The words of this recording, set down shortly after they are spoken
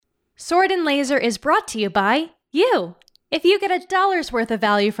Sword and Laser is brought to you by you. If you get $1's worth of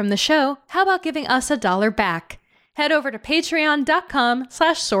value from the show, how about giving us $1 back? Head over to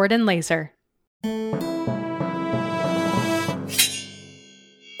patreon.com/swordandlaser.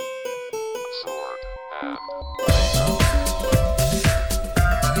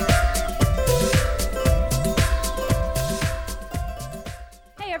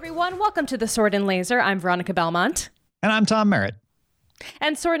 Hey everyone, welcome to the Sword and Laser. I'm Veronica Belmont. And I'm Tom Merritt.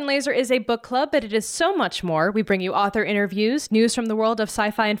 And Sword and Laser is a book club, but it is so much more. We bring you author interviews, news from the world of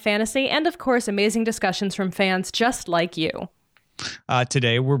sci-fi and fantasy, and of course, amazing discussions from fans just like you.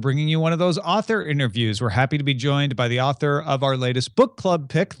 Today, we're bringing you one of those author interviews. We're happy to be joined by the author of our latest book club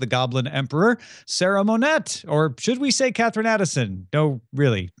pick, The Goblin Emperor, Sarah Monette, or should we say Katherine Addison? No,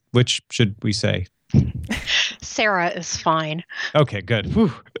 really. Which should we say? Sarah is fine. Okay, good.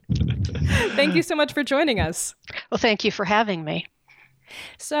 Whew. Thank you so much for joining us. Well, thank you for having me.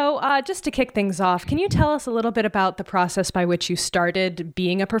 So just to kick things off, can you tell us a little bit about the process by which you started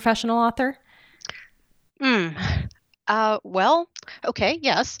being a professional author? Well, okay,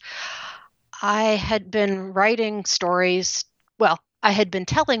 yes. I had been writing stories. Well, I had been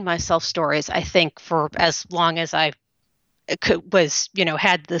telling myself stories, I think, for as long as I had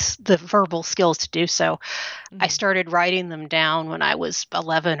the verbal skills to do so. Mm-hmm. I started writing them down when I was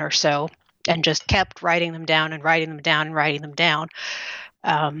 11 or so, and just kept writing them down and writing them down and writing them down.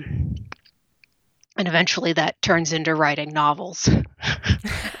 And eventually that turns into writing novels.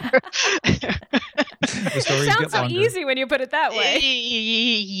 It sounds so easy when you put it that way.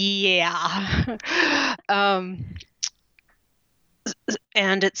 Yeah.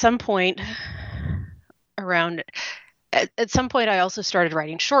 And at some point I also started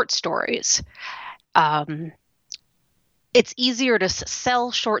writing short stories. It's easier to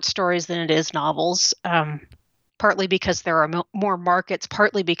sell short stories than it is novels, partly because there are more markets,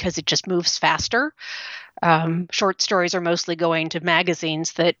 partly because it just moves faster. Short stories are mostly going to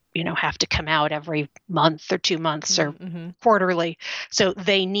magazines that, have to come out every month or 2 months or quarterly. So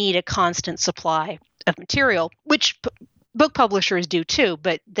they need a constant supply of material, which book publishers do too,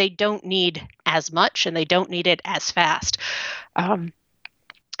 but they don't need as much and they don't need it as fast. And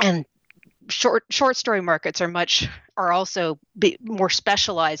short story markets are also more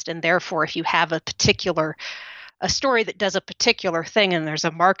specialized, and therefore if you have a story that does a particular thing and there's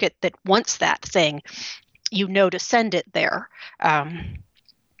a market that wants that thing, to send it there.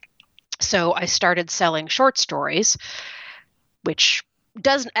 So I started selling short stories, which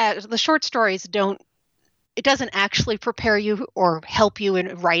the short stories it doesn't actually prepare you or help you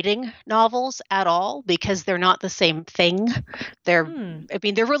in writing novels at all, because they're not the same thing. They're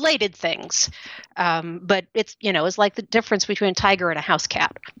related things. But it's like the difference between a tiger and a house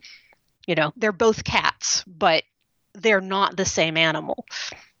cat. They're both cats, but they're not the same animal.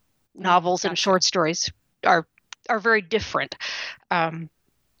 Novels and short stories are very different.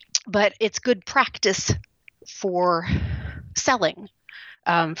 But it's good practice for selling.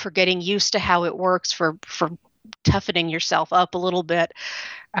 For getting used to how it works, for toughening yourself up a little bit,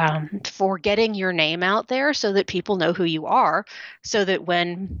 for getting your name out there so that people know who you are, so that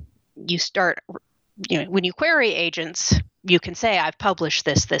when you start, when you query agents, you can say, I've published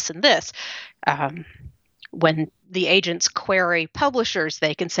this, this, and this. When the agents query publishers,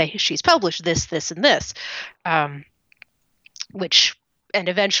 they can say, she's published this, this, and this, and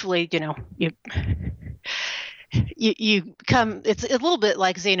eventually, you come, it's a little bit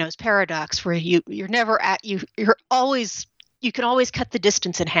like Zeno's paradox, where you can always cut the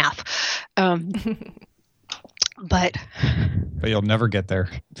distance in half. But you'll never get there.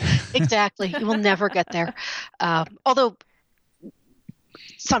 Exactly. You will never get there. Although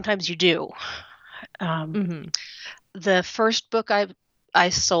sometimes you do. The first book I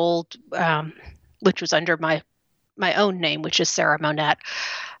sold, which was under my own name, which is Sarah Monette,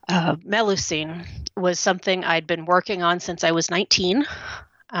 Melusine, was something I'd been working on since I was 19.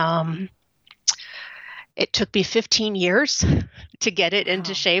 It took me 15 years to get it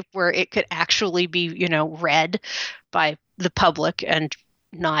into shape where it could actually be, read by the public and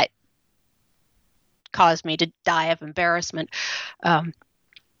not cause me to die of embarrassment.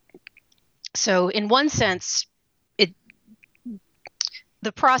 So in one sense,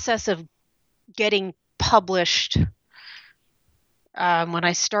 the process of getting published, when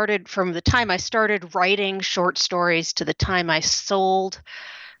I started, from the time I started writing short stories to the time I sold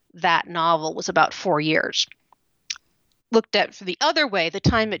that novel, was about 4 years. Looked at the other way, the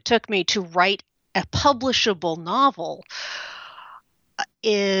time it took me to write a publishable novel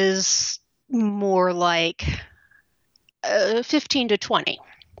is more like 15 to 20.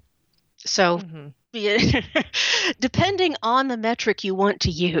 So depending on the metric you want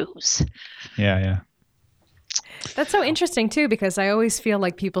to use. Yeah. That's so interesting too, because I always feel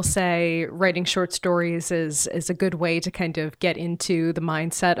like people say writing short stories is a good way to kind of get into the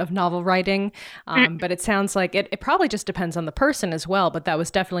mindset of novel writing. But it sounds like it probably just depends on the person as well. But that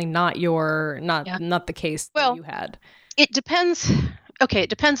was definitely not the case that you had. It depends. Okay, it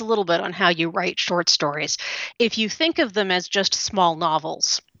depends a little bit on how you write short stories. If you think of them as just small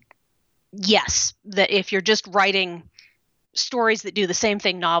novels, yes, that if you're just writing stories that do the same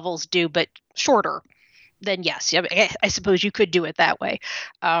thing novels do but shorter, then yes, I suppose you could do it that way.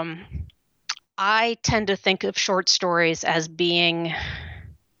 I tend to think of short stories as being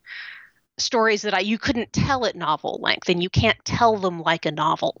stories that you couldn't tell at novel length, and you can't tell them like a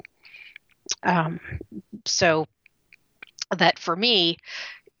novel. So that for me,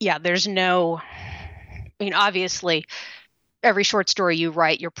 there's no, obviously, every short story you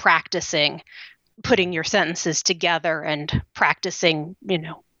write, you're practicing putting your sentences together and practicing,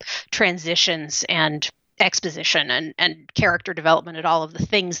 transitions and exposition and character development and all of the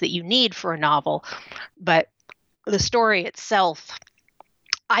things that you need for a novel. But the story itself,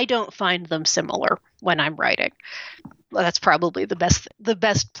 I don't find them similar when I'm writing. Well, that's probably the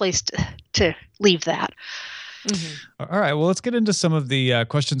best place to leave that. Mm-hmm. All right. Well, let's get into some of the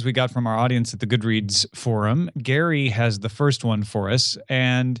questions we got from our audience at the Goodreads forum. Gary has the first one for us,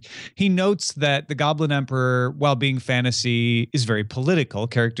 and he notes that the Goblin Emperor, while being fantasy, is very political.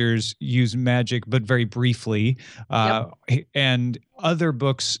 Characters use magic, but very briefly. And other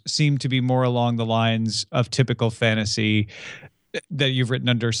books seem to be more along the lines of typical fantasy that you've written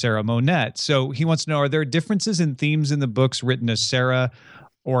under Sarah Monette. So he wants to know, are there differences in themes in the books written as Sarah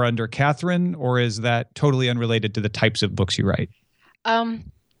or under Katherine, or is that totally unrelated to the types of books you write? The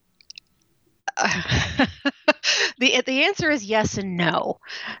answer is yes and no,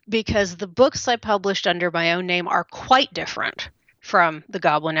 because the books I published under my own name are quite different from the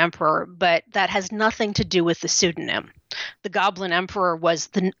Goblin Emperor, but that has nothing to do with the pseudonym. The Goblin Emperor was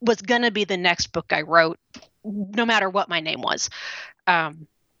going to be the next book I wrote, no matter what my name was. But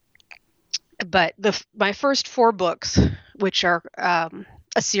my first 4 books, which are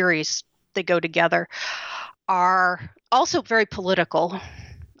a series, they go together, are also very political.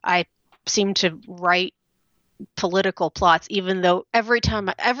 I seem to write political plots, even though every time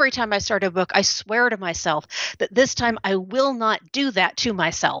I start a book, I swear to myself that this time I will not do that to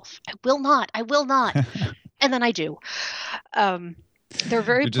myself. I will not. And then I do. They're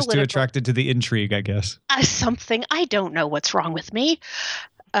very just political. too attracted to the intrigue, I guess. Something. I don't know what's wrong with me.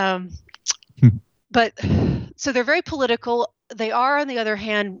 But so they're very political. They are, on the other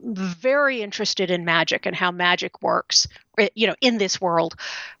hand, very interested in magic and how magic works, in this world,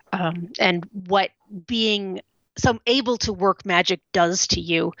 and what being able to work magic does to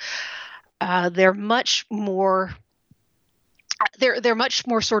you. They're much more. They're much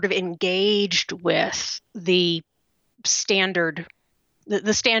more sort of engaged with the standard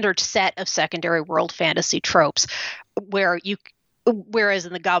set of secondary world fantasy tropes, whereas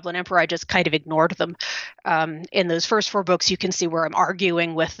in the Goblin Emperor, I just kind of ignored them. In those first 4 books, you can see where I'm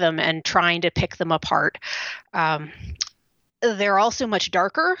arguing with them and trying to pick them apart. They're also much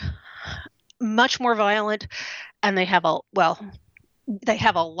darker, much more violent, and they have a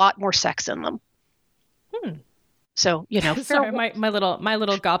lot more sex in them. So, sorry, my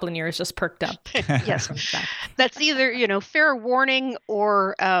little goblin ears just perked up. Yes, that's either fair warning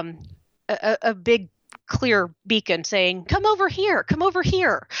or a big clear beacon saying, come over here,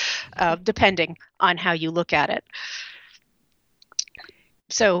 depending on how you look at it.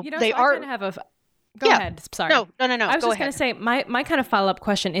 So they are kind of have Go ahead. Sorry. No. I was just going to say, my kind of follow-up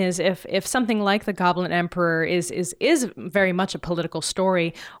question is, if something like The Goblin Emperor is very much a political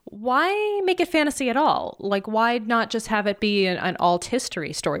story, why make it fantasy at all? Like, why not just have it be an alt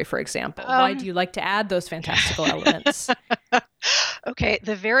history story, for example? Why do you like to add those fantastical elements? Okay,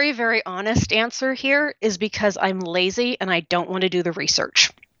 the very, very honest answer here is because I'm lazy and I don't want to do the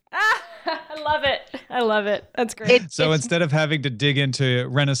research. I love it. That's great. So instead of having to dig into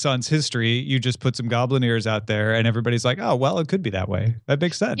Renaissance history, you just put some goblin ears out there and everybody's like, oh, well, it could be that way. That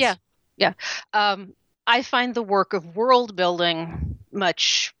makes sense. Yeah. I find the work of world building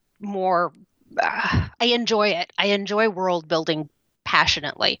much more, I enjoy it. I enjoy world building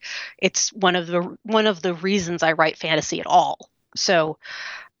passionately. It's one of the reasons I write fantasy at all. So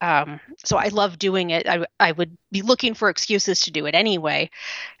I love doing it. I would be looking for excuses to do it anyway.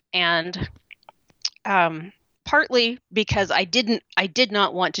 And partly because I did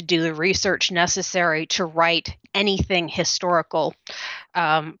not want to do the research necessary to write anything historical.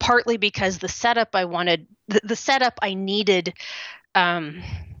 Partly because the setup I needed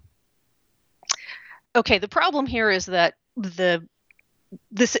okay, the problem here is that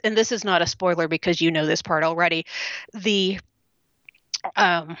this is not a spoiler because you know this part already. The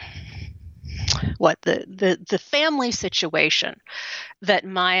the family situation that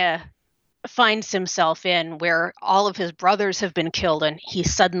Maya finds himself in, where all of his brothers have been killed and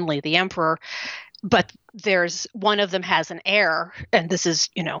he's suddenly the emperor, but there's one of them has an heir, and this is,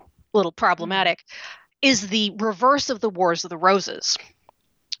 a little problematic, is the reverse of the Wars of the Roses,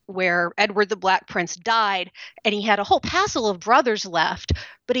 where Edward the Black Prince died and he had a whole passel of brothers left,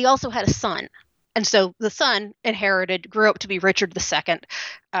 but he also had a son. And so the son grew up to be Richard II,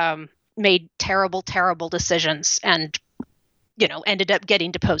 made terrible, terrible decisions, and, ended up getting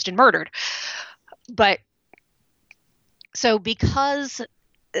deposed and murdered. But so because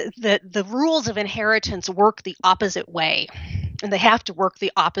the rules of inheritance work the opposite way, and they have to work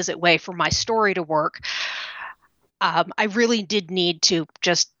the opposite way for my story to work, I really did need to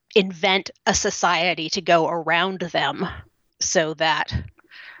just invent a society to go around them, so that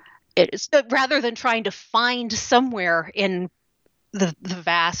it is, rather than trying to find somewhere in the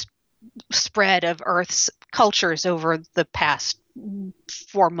vast spread of Earth's cultures over the past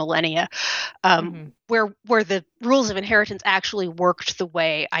 4 millennia, where the rules of inheritance actually worked the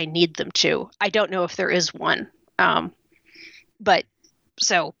way I need them to. I don't know if there is one, but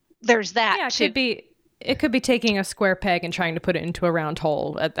so there's that. Yeah, it could be taking a square peg and trying to put it into a round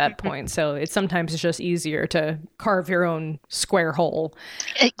hole at that point. So it's just easier to carve your own square hole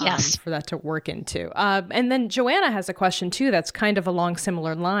for that to work into. And then Joanna has a question too that's kind of along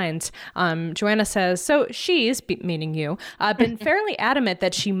similar lines. Joanna says, so she's, meaning you, been fairly adamant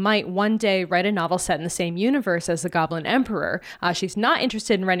that she might one day write a novel set in the same universe as the Goblin Emperor. She's not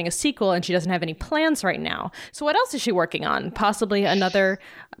interested in writing a sequel, and she doesn't have any plans right now. So what else is she working on? Possibly other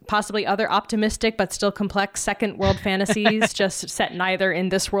optimistic but still complex second world fantasies, just set neither in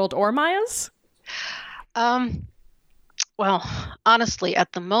this world or Maya's? Well, honestly,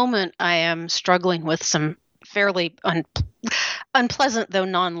 at the moment, I am struggling with some fairly unpleasant, though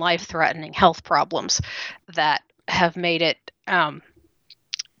non-life-threatening health problems that have made it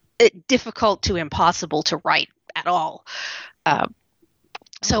difficult to impossible to write at all.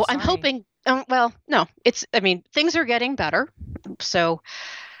 So I'm hoping. No, things are getting better. So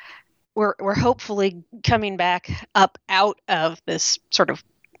we're hopefully coming back up out of this sort of.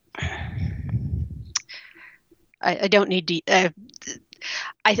 I don't need to.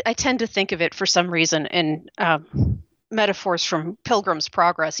 I tend to think of it for some reason in metaphors from Pilgrim's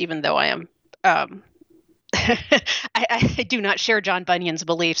Progress, even though I am. I do not share John Bunyan's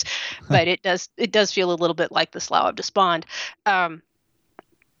beliefs, but it does feel a little bit like the Slough of Despond.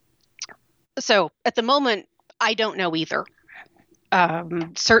 So at the moment, I don't know either.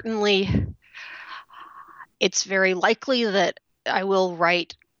 Certainly, it's very likely that I will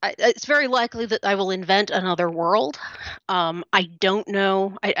write. It's very likely that I will invent another world. I don't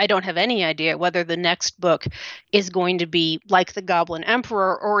know. I don't have any idea whether the next book is going to be like the Goblin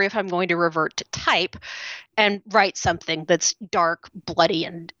Emperor, or if I'm going to revert to type and write something that's dark, bloody,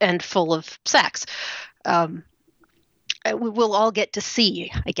 and full of sex. We will all get to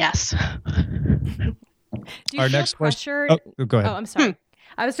see, I guess. Do you feel pressure? Oh, go ahead. Oh, I'm sorry.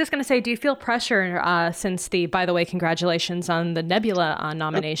 I was just going to say, do you feel pressure since by the way, congratulations on the Nebula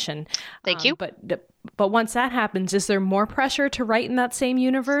nomination. Thank you. But once that happens, is there more pressure to write in that same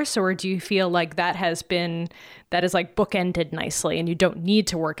universe, or do you feel like that is like bookended nicely and you don't need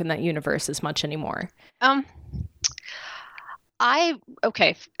to work in that universe as much anymore? As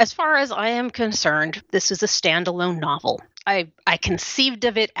far as I am concerned, this is a standalone novel. I conceived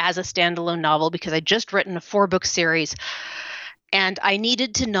of it as a standalone novel because I'd just written a 4-book series, and I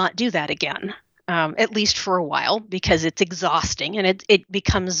needed to not do that again, at least for a while, because it's exhausting, and it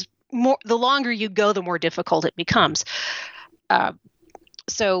becomes more. The longer you go, the more difficult it becomes.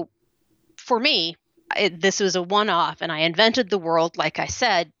 So for me, this was a one-off, and I invented the world, like I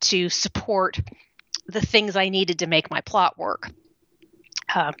said, to support the things I needed to make my plot work.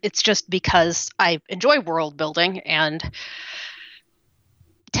 It's just because I enjoy world building and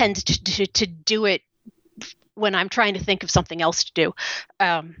tend to do it when I'm trying to think of something else to do,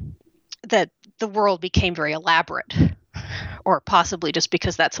 that the world became very elaborate, or possibly just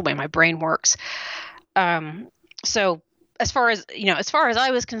because that's the way my brain works. So as far as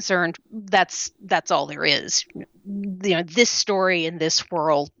I was concerned, that's all there is. This story in this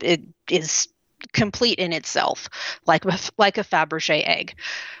world, it is complete in itself, like a Fabergé egg.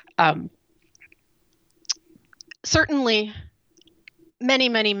 Certainly,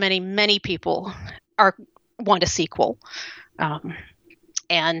 many people want a sequel,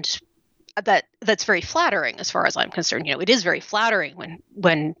 and that's very flattering as far as I'm concerned. It is very flattering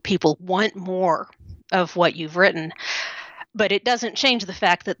when people want more of what you've written, but it doesn't change the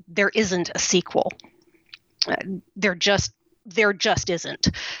fact that there isn't a sequel. There just isn't.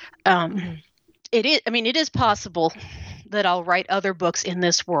 It is possible that I'll write other books in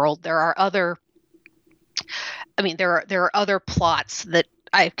this world. There are other plots that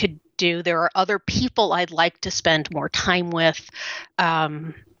I could do. There are other people I'd like to spend more time with.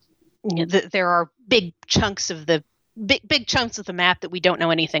 There are big chunks of the map that we don't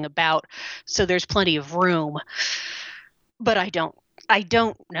know anything about. So there's plenty of room, but I don't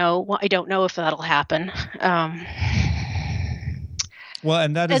know. I don't know if that'll happen. Well,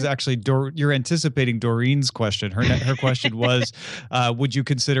 and that is actually you're anticipating Doreen's question. Her question was, would you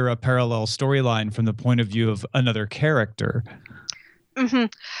consider a parallel storyline from the point of view of another character?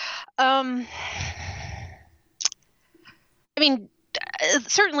 Mm-hmm.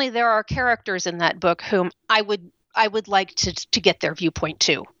 Certainly there are characters in that book whom I would like to get their viewpoint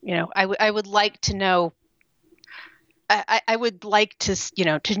too. I would like to know. I would like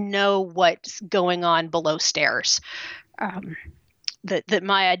to know what's going on below stairs. That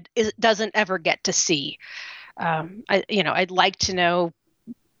Maya doesn't ever get to see. I'd like to know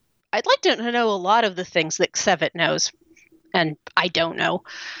a lot of the things that Xevit knows, and I don't know.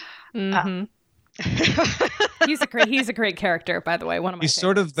 Mm-hmm. He's a great character, by the way. One of my. He's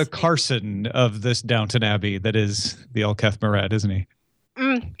sort of the Carson of this Downton Abbey that is the Elketh Moret, isn't he?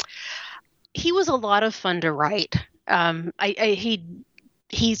 He was a lot of fun to write.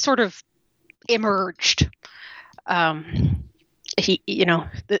 He sort of emerged.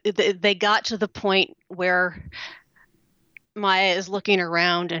 They got to the point where Maya is looking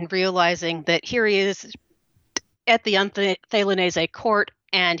around and realizing that here he is at the Unthalanese court,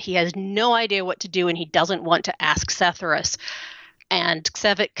 and he has no idea what to do, and he doesn't want to ask Setherus. And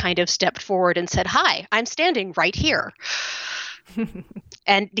Xevit kind of stepped forward and said, "Hi, I'm standing right here."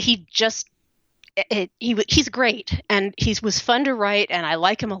 And he's great, and he was fun to write, and I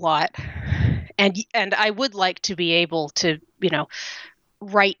like him a lot. And I would like to be able to,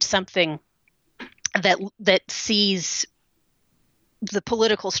 write something that sees the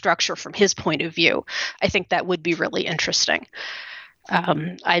political structure from his point of view. I think that would be really interesting.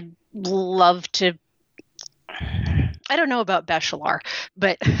 I'd love to. I don't know about Beshalar,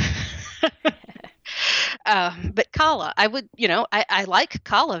 but Kala, I would. I like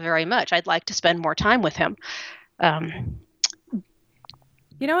Kala very much. I'd like to spend more time with him.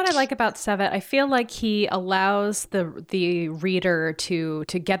 You know what I like about Xevit? I feel like he allows the reader to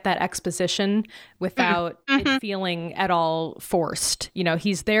get that exposition without it feeling at all forced.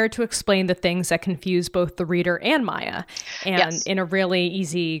 He's there to explain the things that confuse both the reader and Maya, and in a really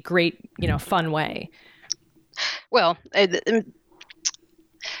easy, great, fun way. Well,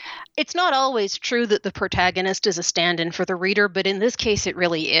 it's not always true that the protagonist is a stand-in for the reader, but in this case, it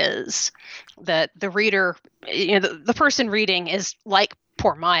really is. That the reader, the person reading is like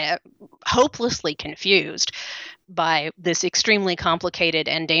poor Maya, hopelessly confused by this extremely complicated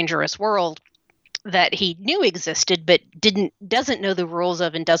and dangerous world that he knew existed, but doesn't know the rules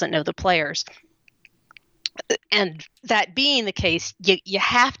of and doesn't know the players. And that being the case, you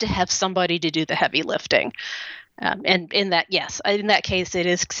have to have somebody to do the heavy lifting. And in that case, it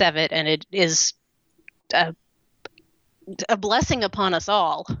is Xevit, and it is a blessing upon us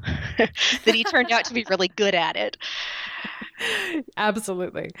all that he turned out to be really good at it.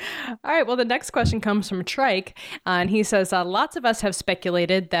 Absolutely. All right. Well, the next question comes from Trike, and he says, lots of us have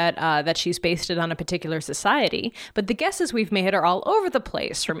speculated that she's based it on a particular society, but the guesses we've made are all over the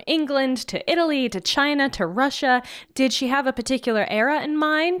place, from England to Italy to China to Russia. Did she have a particular era in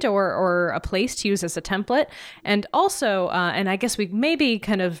mind or a place to use as a template? And also, and I guess we maybe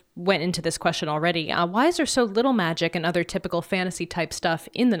kind of went into this question already, why is there so little magic and other typical fantasy type stuff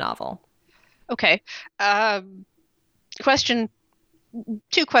in the novel? Okay.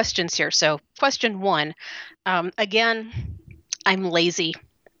 Two questions here. So question one, again, I'm lazy.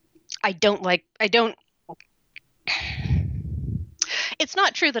 It's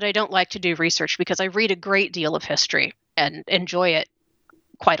not true that I don't like to do research, because I read a great deal of history and enjoy it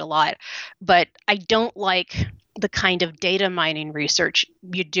quite a lot, but I don't like the kind of data mining research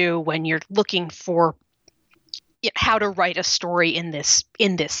you do when you're looking for how to write a story in this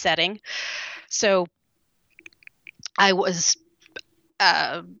setting. So I was,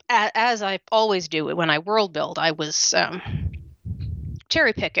 as I always do when I world build, I was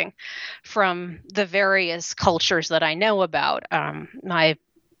cherry picking from the various cultures that I know about. My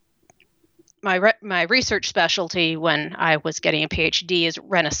research specialty when I was getting a PhD is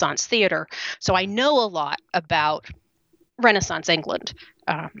Renaissance theater, so I know a lot about Renaissance England,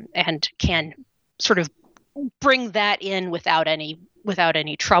 and can sort of bring that in without any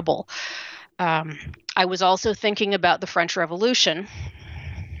trouble. I was also thinking about the French Revolution.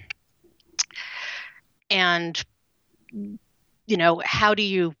 And, how do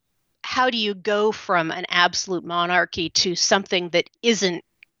you go from an absolute monarchy to something that isn't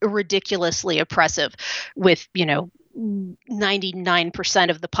ridiculously oppressive with, 99%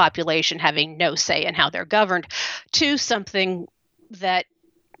 of the population having no say in how they're governed, to something that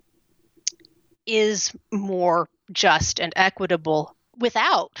is more just and equitable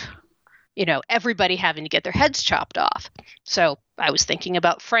without, everybody having to get their heads chopped off. So I was thinking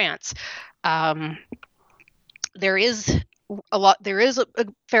about France. There is a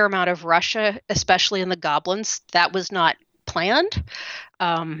fair amount of Russia, especially in the Goblins. That was not planned.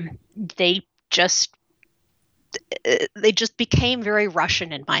 They just became very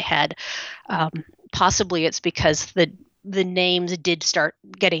Russian in my head. Possibly it's because the names did start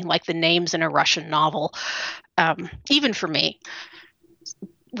getting like the names in a Russian novel, even for me,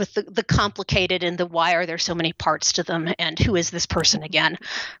 with the complicated and the why are there so many parts to them and who is this person again.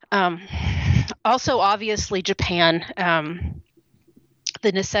 Also, obviously, Japan.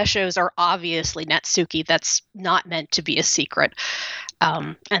 The Niseshos are obviously Netsuki. That's not meant to be a secret.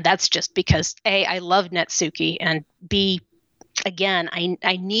 And that's just because, A, I love Netsuki, and B, again,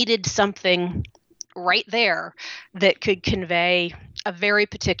 I needed something right there that could convey a very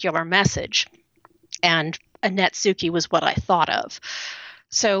particular message. And a Netsuki was what I thought of.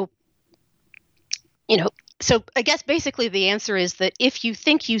 So, so I guess basically the answer is that if you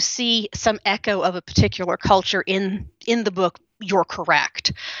think you see some echo of a particular culture in the book, you're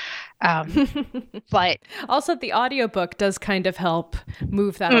correct. But also the audiobook does kind of help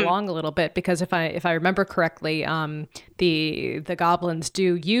move that along a little bit, because if I remember correctly, the goblins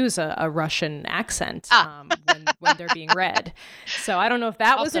do use a Russian accent when they're being read. So I don't know if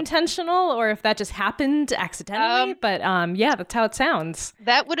that was intentional or if that just happened accidentally, but yeah, that's how it sounds.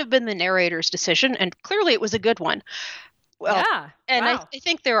 That would have been the narrator's decision, and clearly it was a good one. Well, yeah, and wow. I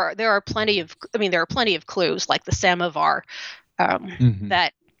think there are plenty of clues, like the samovar,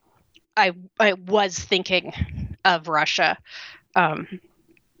 that I was thinking of Russia,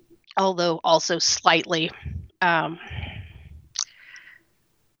 although also slightly. There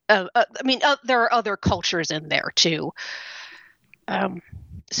are other cultures in there too.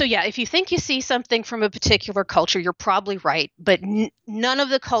 So yeah, if you think you see something from a particular culture, you're probably right. But none of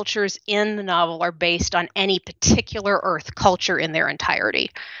the cultures in the novel are based on any particular Earth culture in their entirety.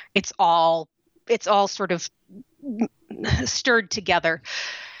 It's all sort of stirred together.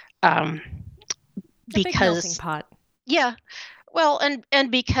 It's a big melting pot. Yeah. Well,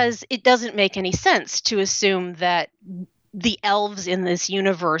 and because it doesn't make any sense to assume that the elves in this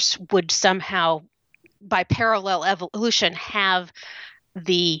universe would somehow, by parallel evolution, have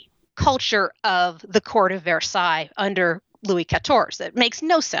the culture of the court of Versailles under Louis XIV. That makes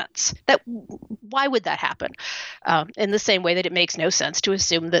no sense. Why would that happen? In the same way that it makes no sense to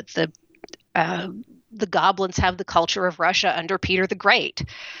assume that the goblins have the culture of Russia under Peter the Great.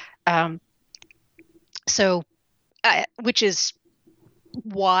 Which is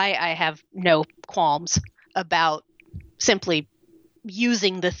why I have no qualms about simply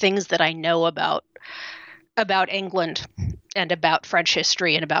using the things that I know about England and about French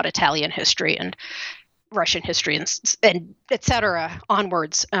history and about Italian history and Russian history and et cetera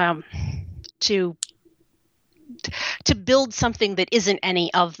onwards, to build something that isn't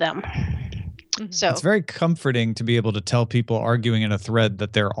any of them. So it's very comforting to be able to tell people arguing in a thread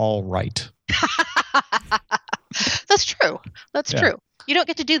that they're all right. That's true. That's true. You don't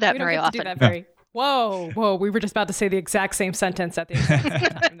get to do that very often. Whoa. We were just about to say the exact same sentence at the exact same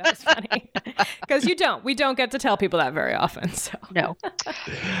time. That was funny. Because we don't get to tell people that very often. So no.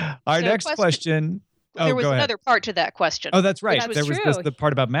 Our next question. There was another part to that question. Oh, that's right. There was the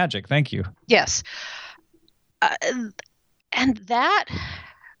part about magic. Thank you. Yes. And that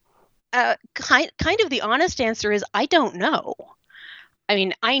kind of the honest answer is I don't know. I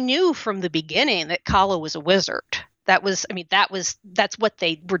mean, I knew from the beginning that Kala was a wizard. That's what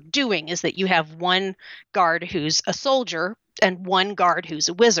they were doing, is that you have one guard who's a soldier and one guard who's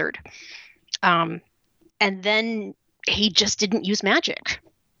a wizard. And then he just didn't use magic.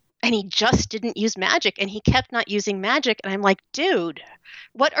 And he kept not using magic. And I'm like, dude,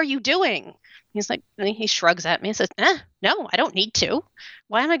 what are you doing? He's like, he shrugs at me and says, no, I don't need to.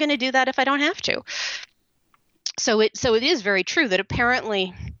 Why am I going to do that if I don't have to? So it is very true that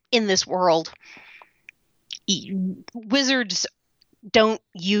apparently in this world, wizards don't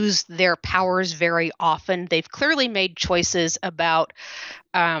use their powers very often. They've clearly made choices about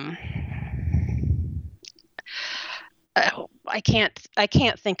I can't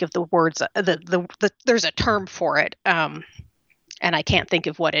think of the words. There's a term for it. and I can't think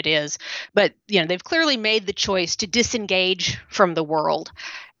of what it is. But they've clearly made the choice to disengage from the world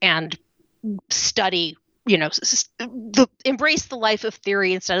and study, embrace the life of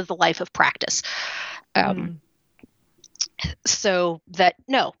theory instead of the life of practice. So that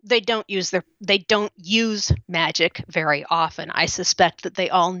no, they don't use magic very often. I suspect that they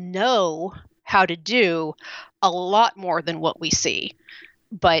all know how to do a lot more than what we see,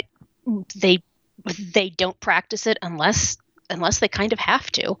 but they don't practice it unless they kind of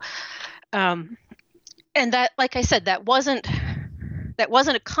have to. And that, like I said, that wasn't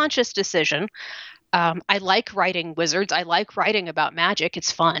a conscious decision. I like writing wizards. I like writing about magic.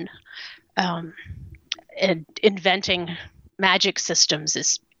 It's fun. And inventing magic systems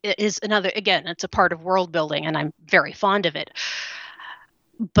is another, again, it's a part of world building, and I'm very fond of it.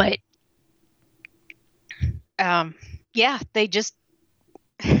 But they just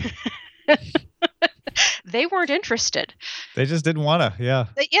they weren't interested. They just didn't want to. Yeah.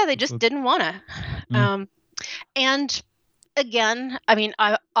 They just didn't want to. And again, I mean,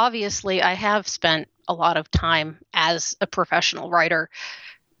 I have spent a lot of time as a professional writer,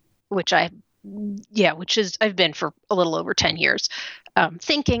 which I've been for a little over 10 years,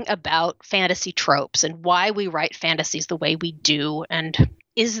 thinking about fantasy tropes and why we write fantasies the way we do. And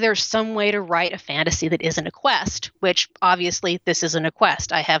is there some way to write a fantasy that isn't a quest? Which obviously this isn't a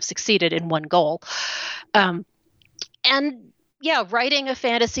quest. I have succeeded in one goal. Writing a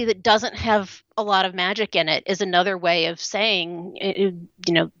fantasy that doesn't have a lot of magic in it is another way of saying,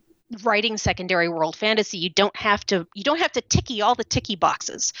 writing secondary world fantasy, you don't have to ticky all the ticky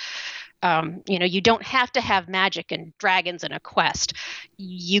boxes. You don't have to have magic and dragons and a quest.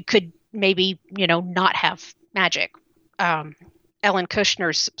 You could maybe, not have magic. Ellen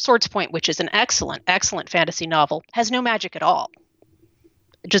Kushner's Swords Point, which is an excellent, excellent fantasy novel, has no magic at all.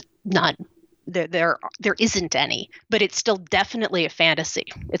 Just none. There isn't any, but it's still definitely a fantasy.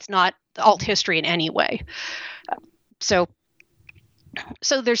 It's not alt history in any way. So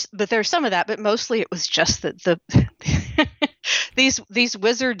there's some of that, but mostly it was just that these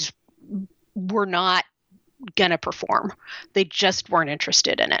wizards were not gonna perform. They just weren't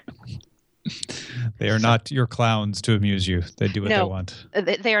interested in it. They are not your clowns to amuse you. They do what they want.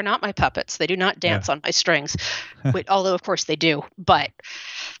 They are not my puppets. They do not dance on my strings, although of course they do. But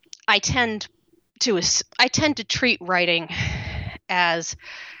I tend to treat writing as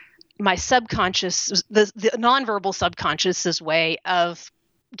my subconscious, the nonverbal subconscious's way of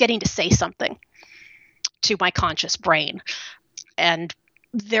getting to say something to my conscious brain. And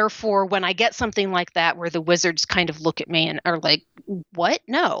therefore, when I get something like that where the wizards kind of look at me and are like, what?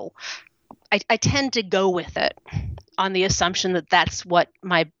 No. I tend to go with it on the assumption that that's what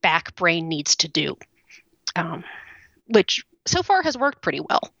my back brain needs to do, which so far has worked pretty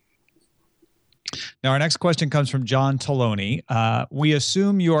well. Now, our next question comes from John Taloni. We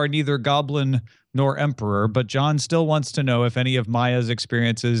assume you are neither goblin nor emperor, but John still wants to know if any of Maya's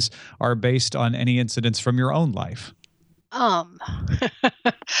experiences are based on any incidents from your own life. Well,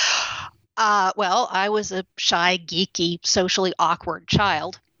 I was a shy, geeky, socially awkward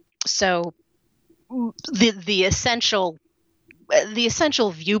child. So the essential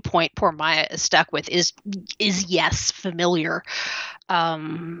viewpoint poor Maya is stuck with is yes, familiar.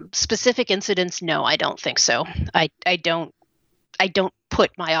 Specific incidents, no, I don't think so. I don't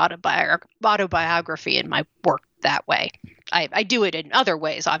put my autobiography in my work that way. I do it in other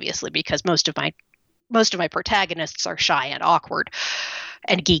ways, obviously, because most of my protagonists are shy and awkward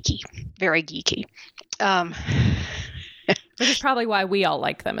and geeky, very geeky. Which is probably why we all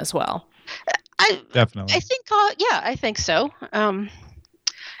like them as well. Definitely. I think so.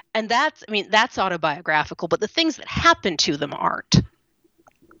 And that's autobiographical, but the things that happen to them aren't.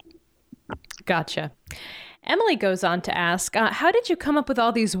 Gotcha. Emily goes on to ask, how did you come up with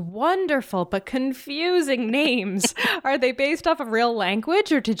all these wonderful but confusing names? Are they based off of real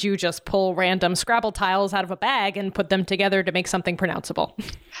language, or did you just pull random Scrabble tiles out of a bag and put them together to make something pronounceable?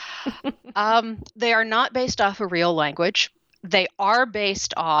 They are not based off of real language. They are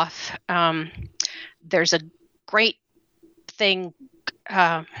based off, there's a great thing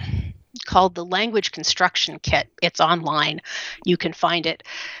called the Language Construction Kit. It's online. You can find it.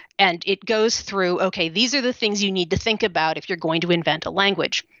 And it goes through, okay, these are the things you need to think about if you're going to invent a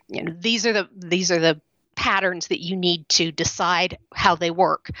language. These are the patterns that you need to decide how they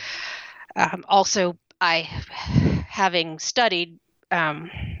work. Also, having studied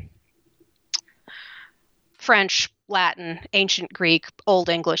French, Latin, Ancient Greek, Old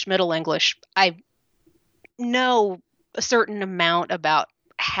English, Middle English, I know a certain amount about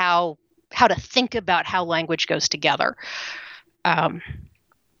how to think about how language goes together.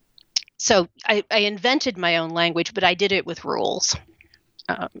 So I invented my own language, but I did it with rules.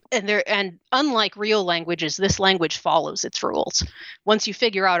 And unlike real languages, this language follows its rules. Once you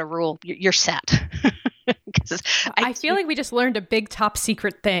figure out a rule, you're set. I feel like we just learned a big top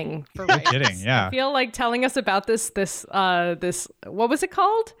secret thing for writers. Kidding, yeah. I feel like telling us about this what was it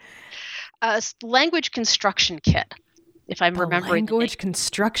called? Language construction kit. If I'm remembering. Language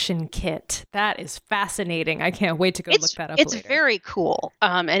construction kit. That is fascinating. I can't wait to go look that up later. It's very cool.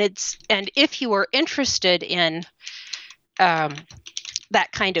 And if you are interested in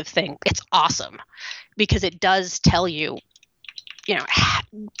that kind of thing, it's awesome because it does tell you, at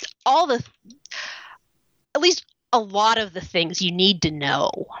least a lot of the things you need to know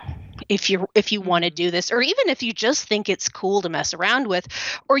if you want to do this, or even if you just think it's cool to mess around with,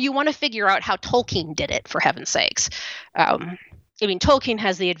 or you want to figure out how Tolkien did it, for heaven's sakes. Tolkien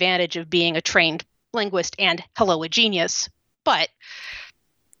has the advantage of being a trained linguist and a genius, but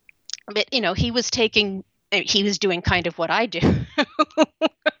he was doing kind of what I do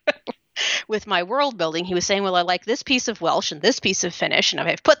with my world building. He was saying, well, I like this piece of Welsh and this piece of Finnish, and if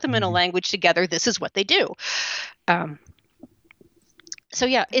I've put them in a language together, this is what they do. So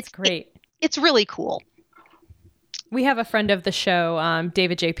yeah, it's great. It's really cool. We have a friend of the show,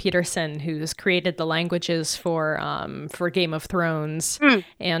 David J. Peterson, who's created the languages for Game of Thrones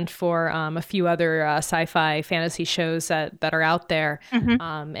and for a few other sci-fi fantasy shows that are out there.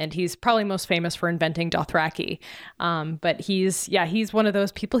 Mm-hmm. And he's probably most famous for inventing Dothraki. But he's one of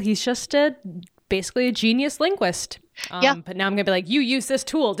those people. He's just basically a genius linguist. But now I'm going to be like, you used this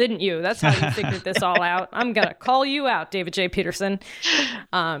tool, didn't you? That's how you figured this all out. I'm going to call you out, David J. Peterson.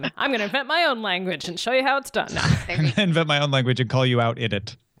 I'm going to invent my own language and show you how it's done. Invent my own language and call you out in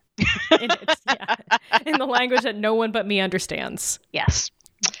it. In the language that no one but me understands. Yes.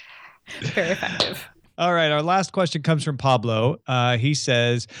 Very effective. All right. Our last question comes from Pablo. He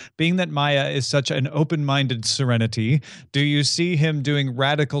says, being that Maya is such an open-minded serenity, do you see him doing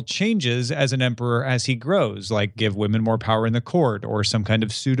radical changes as an emperor as he grows, like give women more power in the court or some kind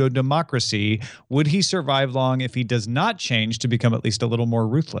of pseudo-democracy? Would he survive long if he does not change to become at least a little more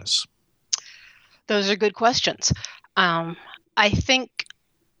ruthless? Those are good questions. I think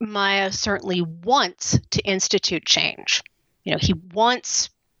Maya certainly wants to institute change. He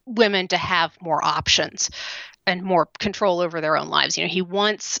wants women to have more options and more control over their own lives. He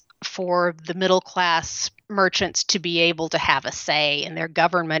wants for the middle class merchants to be able to have a say in their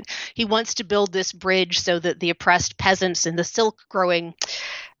government. He wants to build this bridge so that the oppressed peasants in the silk growing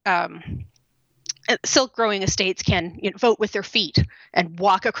estates can vote with their feet and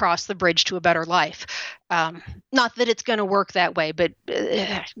walk across the bridge to a better life. Not that it's going to work that way, but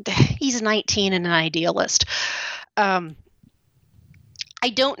he's 19 and an idealist. I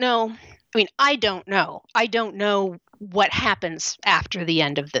don't know. I don't know. I don't know what happens after the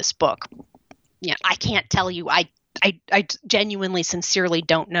end of this book. I can't tell you. I genuinely, sincerely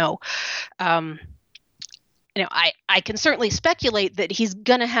don't know. I can certainly speculate that he's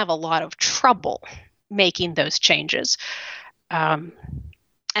going to have a lot of trouble making those changes. And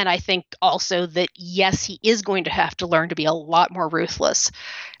I think also that, yes, he is going to have to learn to be a lot more ruthless.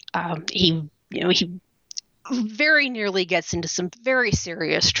 He very nearly gets into some very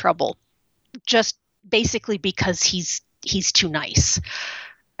serious trouble just basically because he's too nice.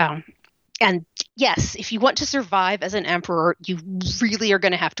 And yes, if you want to survive as an emperor, you really are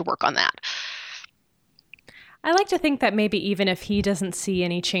going to have to work on that. I like to think that maybe even if he doesn't see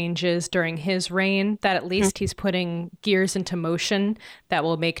any changes during his reign, that at least he's putting gears into motion that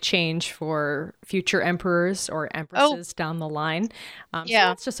will make change for future emperors or empresses down the line. So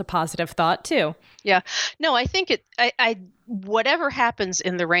that's just a positive thought too. Yeah. No, I think whatever happens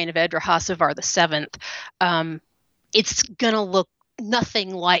in the reign of Edrahassavar VII, it's going to look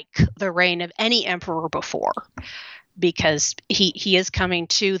nothing like the reign of any emperor before. Because he is coming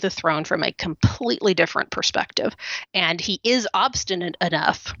to the throne from a completely different perspective. And he is obstinate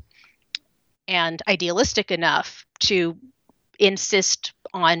enough and idealistic enough to insist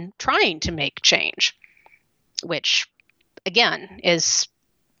on trying to make change, which, again, is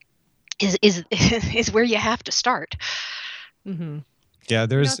where you have to start. Mm-hmm. Yeah,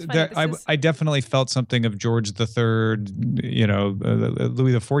 I definitely felt something of George III, Louis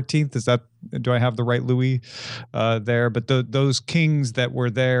XIV. Is that, do I have the right Louis there? But those kings that were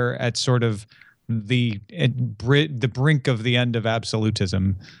there at sort of the brink of the end of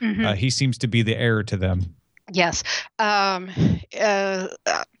absolutism, he seems to be the heir to them. Yes. Après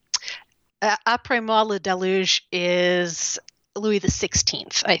moi le déluge is Louis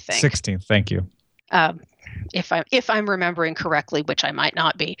XVI, I think. 16th, thank you. If I'm remembering correctly, which I might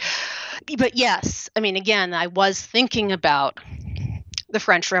not be. But yes, again, I was thinking about the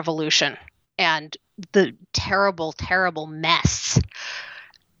French Revolution and the terrible, terrible mess.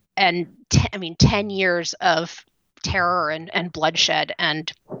 And 10 years of terror and bloodshed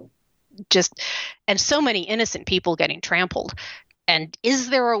and so many innocent people getting trampled. And is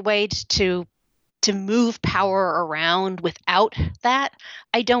there a way to move power around without that?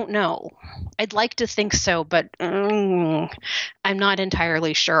 I don't know. I'd like to think so, but I'm not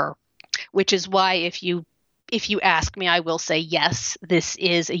entirely sure. Which is why if you ask me, I will say yes, this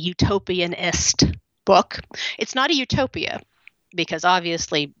is a utopianist book. It's not a utopia, because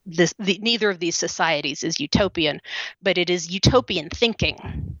obviously neither of these societies is utopian, but it is utopian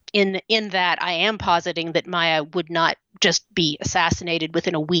thinking in that I am positing that Maya would not just be assassinated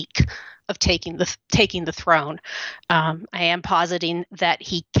within a week of taking the throne. I am positing that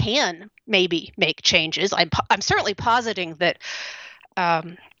he can maybe make changes. I'm certainly positing that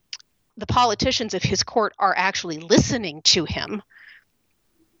the politicians of his court are actually listening to him,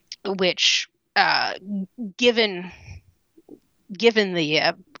 which given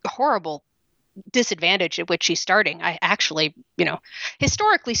the horrible disadvantage at which he's starting, I actually,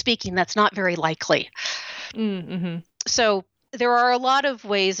 historically speaking, that's not very likely. Mm-hmm. So there are a lot of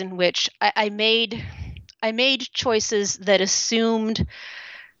ways in which I made choices that assumed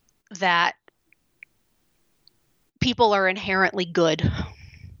that people are inherently good.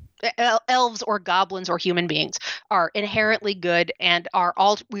 Elves or goblins or human beings are inherently good, and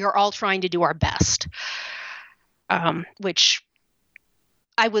we are all trying to do our best, which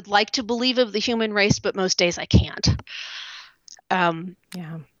I would like to believe of the human race, but most days I can't.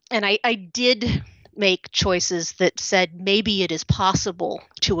 Yeah. And I did make choices that said maybe it is possible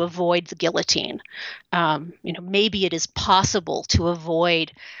to avoid the guillotine. Maybe it is possible to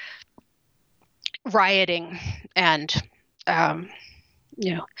avoid rioting and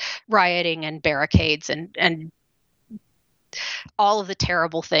barricades and all of the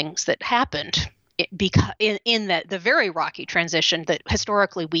terrible things that happened because in the very rocky transition that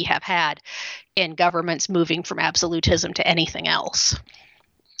historically we have had in governments moving from absolutism to anything else.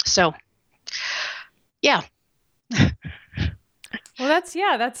 So, yeah. Well,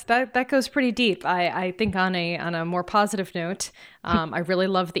 that goes pretty deep. I think on a more positive note, I really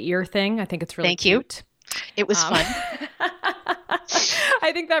love the ear thing. I think it's really cute. It was fun.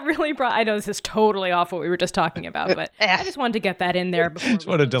 I think that really I know this is totally off what we were just talking about, but I just wanted to get that in there before. Just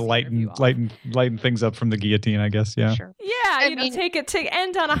wanted to lighten things up from the guillotine, I guess. Yeah. Sure. Yeah. To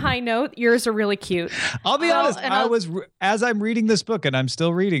end on a high note. Yours are really cute. I'll be honest. As I'm reading this book, and I'm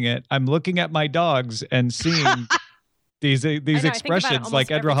still reading it, I'm looking at my dogs and seeing these expressions like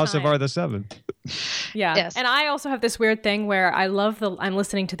Edrahasavar the Seventh. Yeah. Yes. And I also have this weird thing where I'm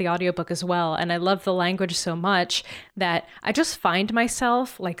listening to the audiobook as well, and I love the language so much that I just find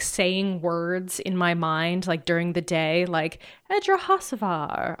myself like saying words in my mind like during the day, like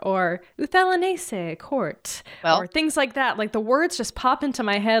Edrahasavar or Uthelanese court or things like that. Like the words just pop into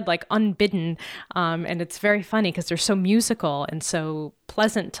my head like unbidden. And it's very funny because they're so musical and so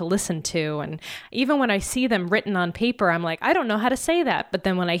pleasant to listen to. And even when I see them written on paper, I'm like, I don't know how to say that. But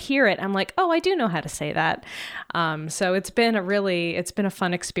then when I hear it, I'm like, oh, I do know how to say that. So it's been a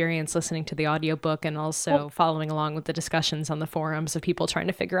fun experience listening to the audiobook and also following along with the discussions on the forums of people trying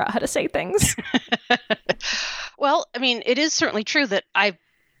to figure out how to say things. Well, I mean, it is certainly true that I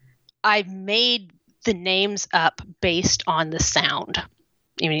made the names up based on the sound.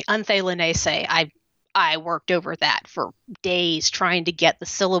 I mean, Uthelanese, I worked over that for days trying to get the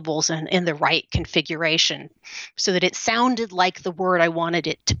syllables in the right configuration so that it sounded like the word I wanted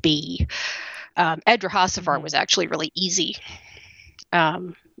it to be. Edrahasavar was actually really easy.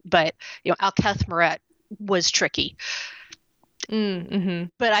 But Alketh was tricky. Mm-hmm.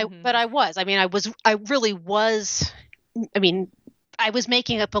 But I was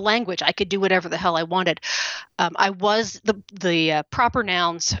making up a language. I could do whatever the hell I wanted. The proper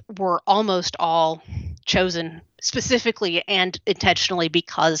nouns were almost all chosen specifically and intentionally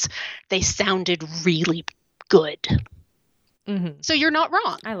because they sounded really good. Mm-hmm. So you're not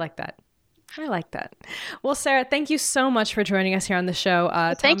wrong. I like that. Well, Sarah, thank you so much for joining us here on the show.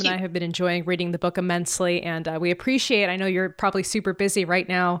 Tom and I have been enjoying reading the book immensely, and we appreciate, I know you're probably super busy right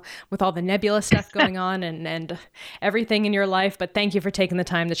now with all the Nebula stuff going on and everything in your life, but thank you for taking the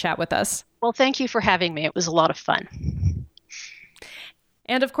time to chat with us. Well, thank you for having me. It was a lot of fun.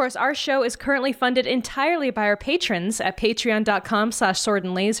 And of course, our show is currently funded entirely by our patrons at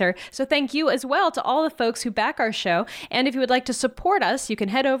patreon.com/swordandlaser. So thank you as well to all the folks who back our show. And if you would like to support us, you can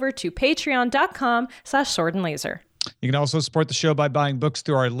head over to patreon.com/swordandlaser. You can also support the show by buying books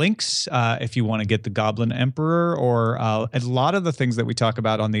through our links if you want to get the Goblin Emperor or a lot of the things that we talk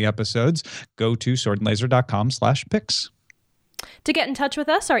about on the episodes. Go to swordandlaser.com/picks. To get in touch with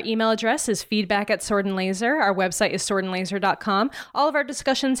us, our email address is feedback@swordandlaser. Our website is swordandlaser.com. All of our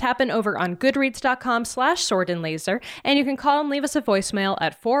discussions happen over on goodreads.com/swordandlaser. And you can call and leave us a voicemail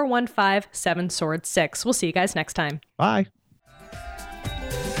at 415-7-SWORD-6. We'll see you guys next time. Bye.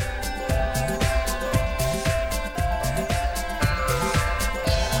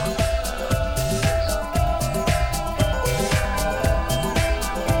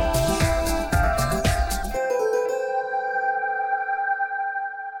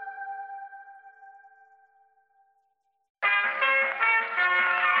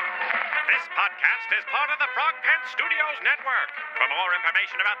 This podcast is part of the Frog Pants Studios Network. For more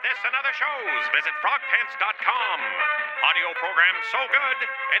information about this and other shows, visit frogpants.com. Audio program so good,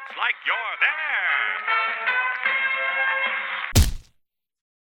 it's like you're there.